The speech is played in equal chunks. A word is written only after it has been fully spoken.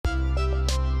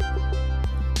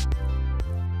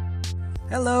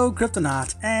Hello,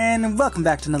 Cryptonauts, and welcome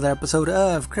back to another episode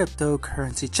of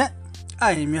Cryptocurrency Chat.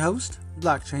 I am your host,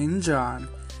 Blockchain John.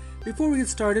 Before we get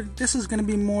started, this is going to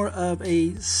be more of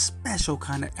a special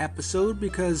kind of episode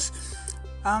because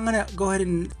I'm going to go ahead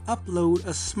and upload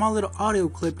a small little audio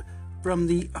clip from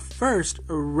the first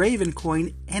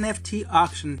Ravencoin NFT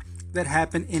auction that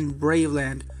happened in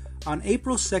Braveland on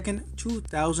April 2nd,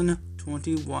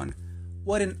 2021.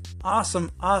 What an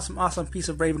awesome piece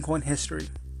of Ravencoin history.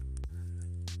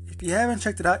 If you haven't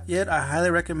checked it out yet, I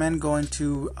highly recommend going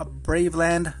to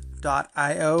braveland.io,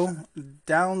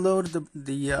 download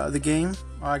the game,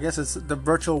 or I guess it's the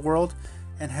virtual world,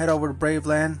 and head over to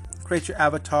Braveland, create your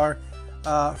avatar.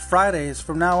 Fridays,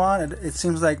 from now on, it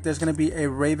seems like there's going to be a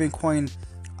Ravencoin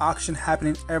auction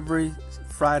happening every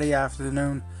Friday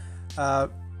afternoon.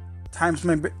 Times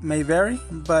may vary,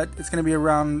 but it's going to be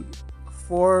around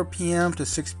 4 p.m. to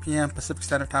 6 p.m. Pacific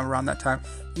Standard Time, around that time.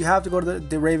 You have to go to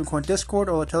the Ravencoin Discord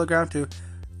or the Telegram to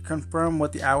confirm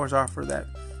what the hours are for that.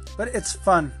 But it's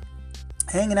fun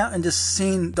hanging out and just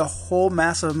seeing the whole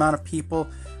massive amount of people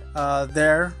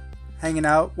there hanging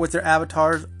out with their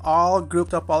avatars, all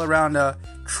grouped up all around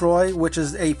Troy, which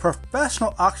is a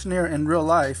professional auctioneer in real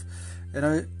life.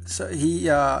 So he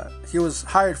was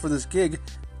hired for this gig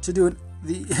to do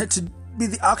to be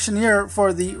the auctioneer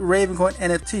for the Ravencoin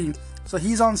NFT. So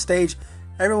he's on stage,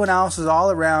 everyone else is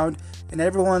all around, and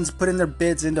everyone's putting their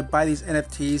bids in to buy these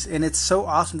NFTs, and it's so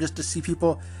awesome just to see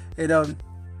people,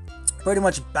 pretty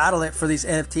much battle it for these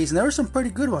NFTs, and there were some pretty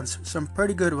good ones.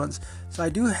 So I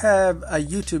do have a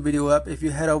YouTube video up. If you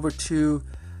head over to,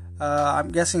 I'm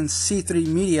guessing C3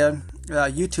 Media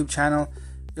YouTube channel,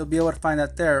 you'll be able to find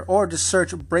that there, or just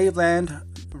search Braveland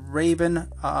Raven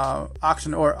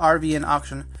auction or RVN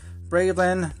auction,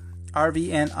 Braveland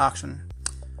RVN auction.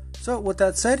 So with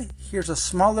that said, here's a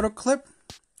small little clip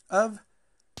of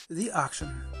the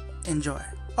auction. Enjoy.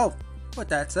 Oh, with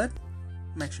that said,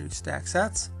 make sure you stack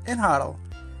sats and hodl.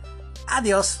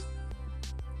 Adios.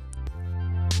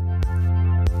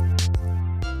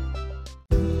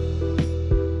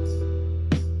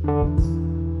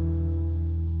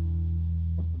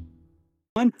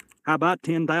 How about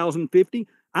 10,050?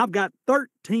 I've got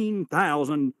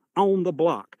 13,000 on the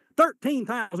block.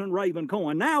 13,000 Raven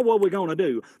coin. Now what are we going to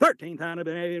do? 13,000,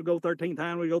 we'll go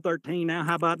 13,000, we go 13. Now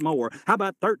how about more? How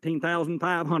about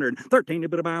 13,500? 13 a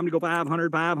bit of bomb to go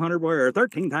 500, 500 where?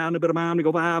 13,000 a bit of bomb to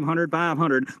go 500,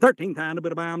 500. 13,000 a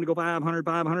bit of bomb to go 500,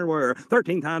 500 where?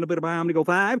 13,000 a bit of bomb to go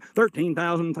 5.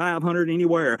 13,500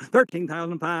 anywhere.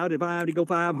 13,005 to go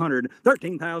 500.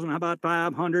 13,000, how about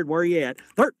 500? Where you at?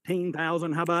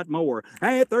 13,000, how about more?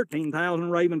 Hey, 13,000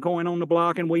 Raven coin on the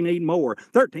block and we need more.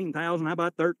 13,000, how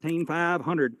about 13,500.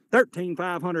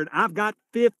 13,500. I've got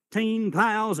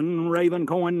 15,000 Raven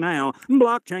coin now.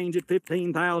 Block change at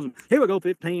 15,000. Here we go,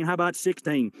 15. How about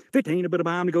 16? 15 a bit of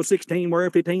bomb to go 16. Where?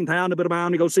 15,000 a bit of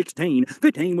bomb to go 16.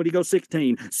 15, would you go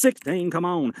 16? 16, come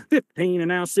on. 15 and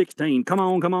now 16. Come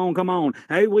on.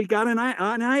 Hey, we got an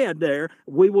ad there.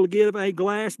 We will give a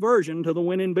glass version to the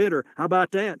winning bidder. How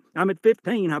about that? I'm at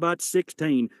 15. How about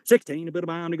 16? 16 a bit of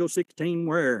bomb to go 16.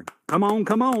 Where? Come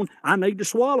on. I need to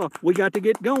swallow. We got to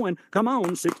get going. Come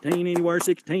on. 16 anywhere,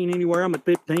 16 anywhere. I'm at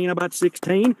 15. About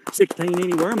 16. 16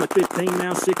 anywhere. I'm at 15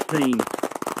 now. 16.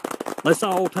 Let's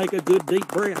all take a good deep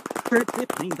breath. We're at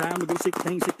 15,000. We'll go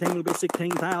 16. 16 will go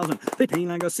 16,000. 15,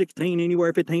 I go 16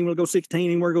 anywhere. 15 will go 16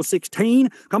 anywhere. Go 16.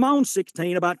 Come on,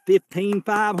 16. About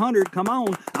 15,500. Come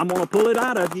on. I'm going to pull it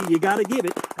out of you. You got to give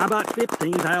it. About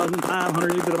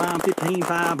 15,500. You bit of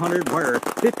 15,500. Where?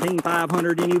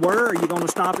 15,500 anywhere. Are you going to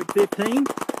stop at 15?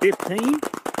 15.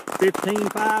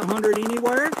 15,500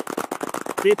 anywhere.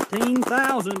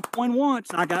 15,000. Going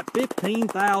once. I got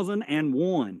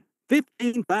 15,001.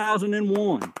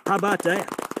 15,001. How about that?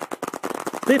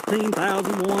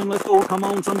 15,001. Let's go. Come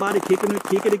on, somebody kick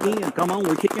it again. Come on,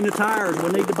 we're kicking the tires. We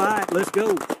need to buy it. Let's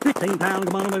go. 15,000.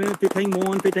 Come on,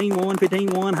 15,1, 15,1,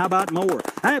 15,1. How about more?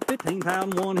 Hey,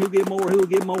 15,001. Who'll give more? Who'll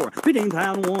give more?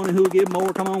 15,001. Who'll give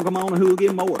more? Come on. Who'll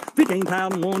give more?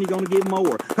 15,001. You're gonna give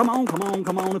more. Come on.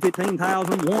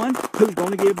 15,001. Who's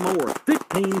gonna give more?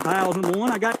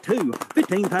 15,001. I got two.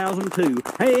 15,002.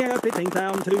 Hey, I got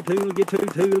 15,002. Two will get two.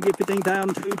 Two will get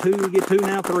 15,002. Two will get two.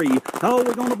 Now three. Oh,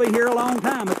 we're gonna be here a long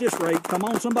time at this rate. Come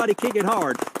on, somebody kick it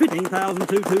hard.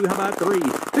 15,002, two, how about three?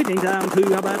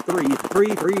 15,002, how about three?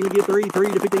 Three will get three.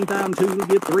 Three to 15,002 will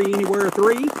get three anywhere.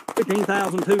 Three.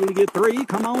 15,002 to get three.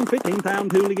 Come on,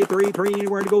 15,002 to get three. Three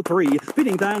anywhere to go three.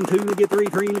 15,002 to get three.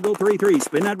 Three to go three. Three.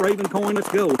 Spin that Raven coin. Let's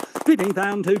go.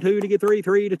 15,002 two to get three.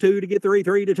 Three to two to get three.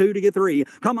 Three to two to get three.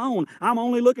 Come on, I'm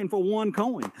only looking for one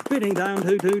coin.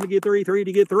 15,002 two to get three. Three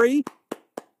to get three.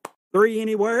 Three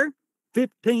anywhere.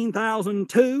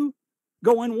 15,002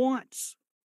 going once.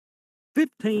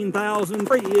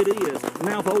 15,003 it is.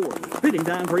 Now 4.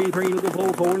 15,003, 3 to go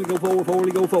 4, 4 to go 4, 4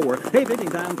 to go 4. Hey,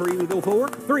 15,003 to go 4.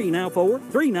 3 now 4.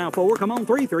 3 now 4. Come on,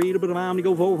 3, 3 to put a mile to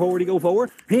go 4, 4 to go 4.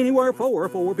 Anywhere 4,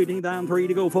 4. 15,003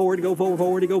 to go 4 to go 4,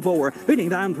 4 to go 4.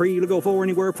 15,003 to go 4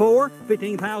 anywhere 4.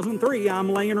 15,003.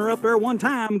 I'm laying her up there one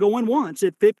time going once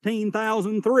at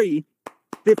 15,003.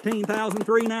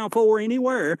 15,003 now 4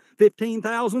 anywhere.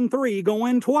 15,003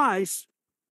 going twice.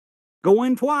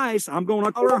 Going twice. I'm going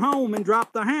to call her home and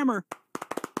drop the hammer.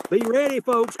 Be ready,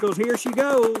 folks, because here she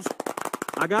goes.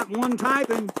 I got 1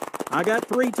 typing. I got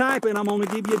 3 typing. I'm going to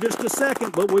give you just a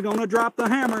second, but we're going to drop the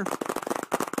hammer.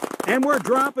 And we're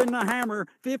dropping the hammer.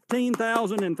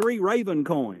 15,003 Raven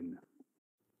coin.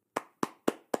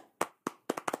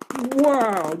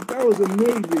 Wow, that was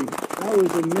amazing. That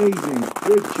was amazing.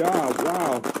 Good job.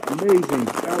 Wow, amazing.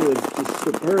 That was just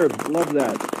superb. Love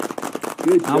that.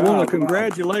 Good job. I want to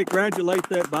congratulate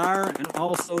that buyer and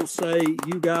also say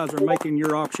you guys are making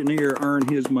your auctioneer earn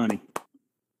his money.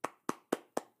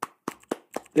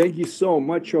 Thank you so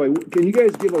much, Troy. Can you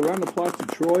guys give a round of applause to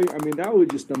Troy? I mean, that was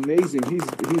just amazing. He's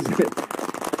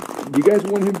you guys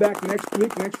want him back next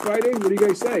week, next Friday? What do you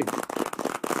guys say?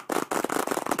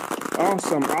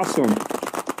 Awesome.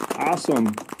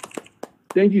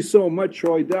 Thank you so much,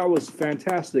 Troy. That was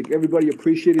fantastic. Everybody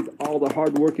appreciated all the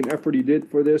hard work and effort he did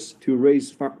for this, to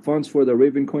raise funds for the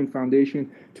Raven Coin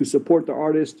Foundation, to support the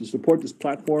artists, to support this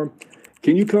platform.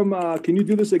 Can you come? Can you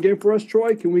do this again for us,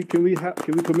 Troy? Can we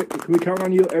count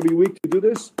on you every week to do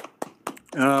this?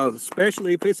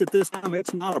 Especially if it's at this time,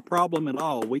 it's not a problem at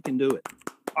all. We can do it.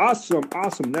 Awesome.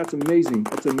 That's amazing.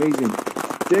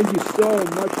 Thank you so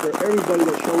much for everybody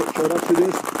that showed up to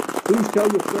this. Please tell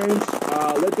your friends.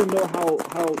 Let them know how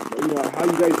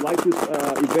you guys like this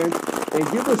event,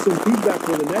 and give us some feedback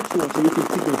for the next one so we can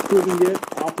keep improving it.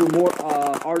 Offer more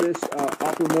artists.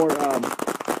 Offer more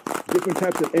different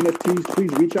types of NFTs.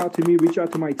 Please reach out to me. Reach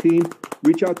out to my team.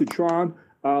 Reach out to Tron.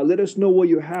 Let us know what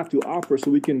you have to offer so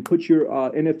we can put your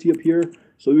NFT up here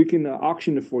so we can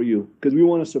auction it for you, because we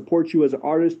want to support you as an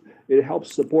artist. It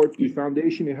helps support the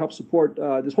foundation. It helps support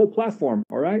this whole platform.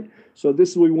 All right. So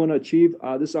this is what we want to achieve.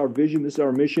 This is our vision. This is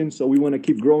our mission. So we want to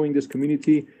keep growing this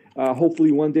community.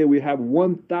 Hopefully one day we have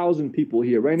 1,000 people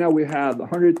here. Right now we have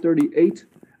 138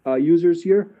 users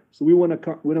here. So we want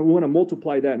to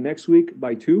multiply that next week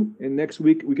by 2, and next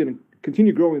week we're going to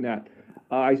continue growing that.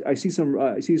 I see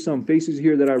some faces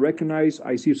here that I recognize.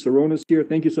 I see Saronas here.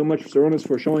 Thank you so much, Saronas,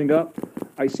 for showing up.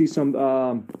 I see some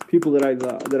people that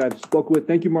I've spoke with.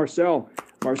 Thank you, Marcel.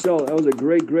 Marcel, that was a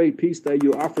great piece that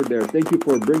you offered there. Thank you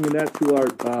for bringing that to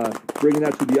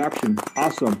the auction.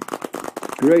 Awesome,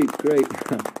 great.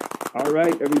 All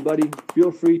right, everybody,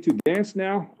 feel free to dance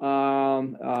now.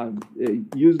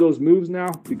 Use those moves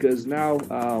now, because now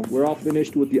we're all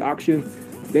finished with the auction.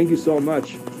 Thank you so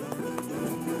much.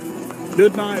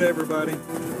 Good night, everybody.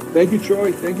 Thank you,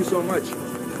 Troy. Thank you so much.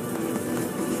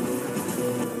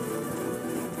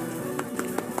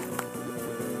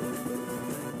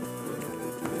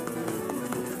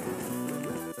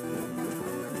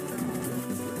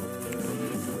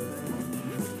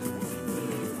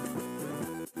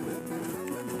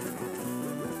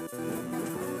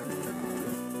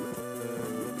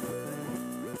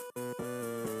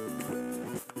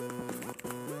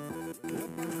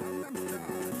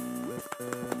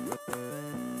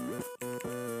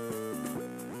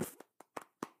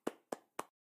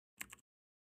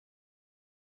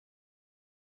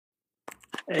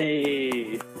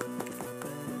 Hey.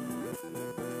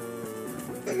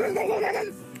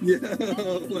 Yo,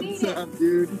 what's up,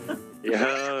 dude?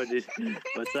 Yo, dude.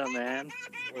 What's up, man?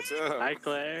 What's up? Hi,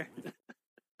 Claire.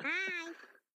 Hi.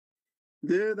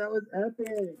 Dude, that was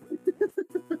epic.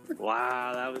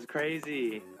 Wow, that was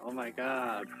crazy. Oh my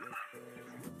god.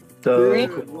 So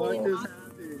Dude, what cool. just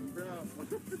happened, bro?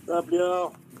 What's up,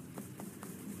 yo?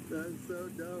 That's so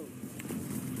dope.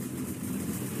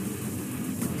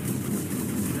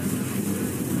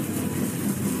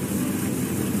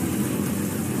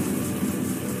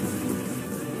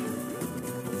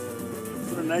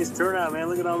 What a nice turnout, man.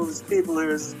 Look at all those people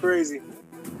here. This is crazy.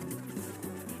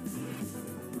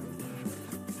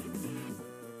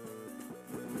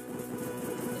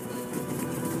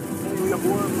 Hey, we got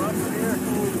Warren Buffett here.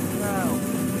 Holy cow.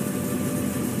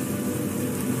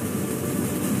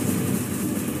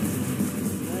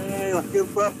 Hey, look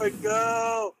at Buffett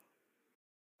go.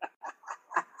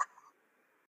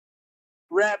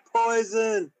 Rat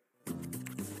poison.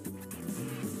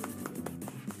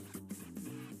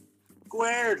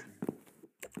 Squared.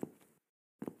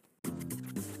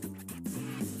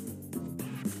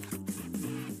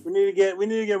 We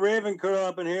need to get Raven Curl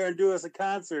up in here and do us a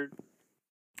concert.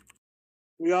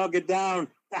 We all get down.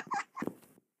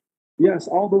 Yes,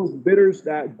 all those bidders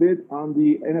that bid on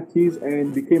the NFTs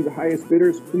and became the highest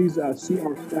bidders, please see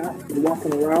our staff. They're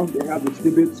walking around. They have the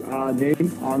Stibbits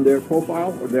name on their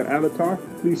profile or their avatar.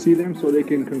 Please see them so they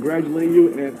can congratulate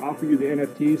you and offer you the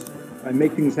NFTs and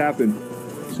make things happen.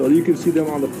 So you can see them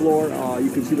on the floor.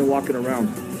 You can see them walking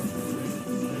around.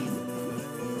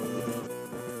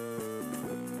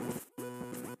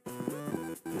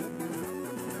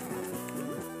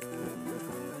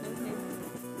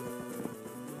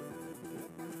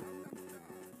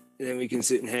 And then we can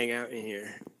sit and hang out in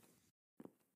here.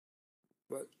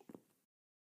 But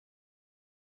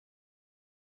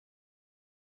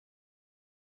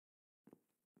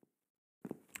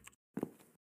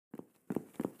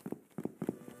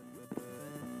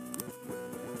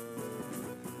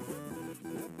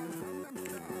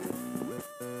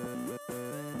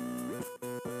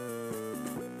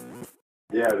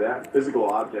yeah, that physical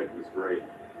object was great.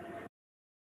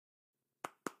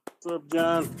 What's up,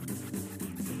 John?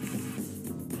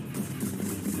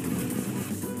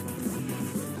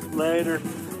 Later.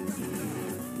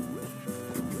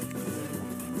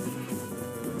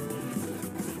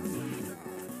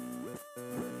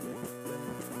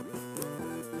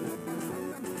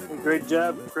 Great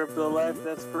job, Crypto Life.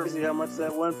 That's crazy how much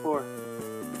that went for.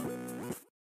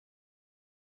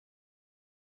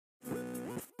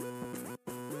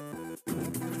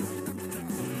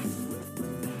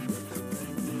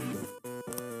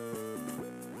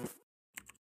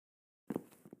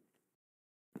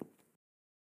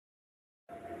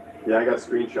 Yeah, I got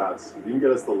screenshots. If you can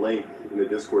get us the link in the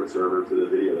Discord server to the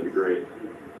video, that'd be great.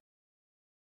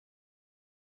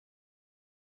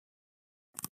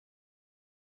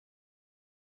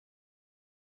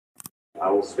 I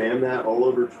will spam that all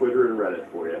over Twitter and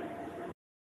Reddit for you.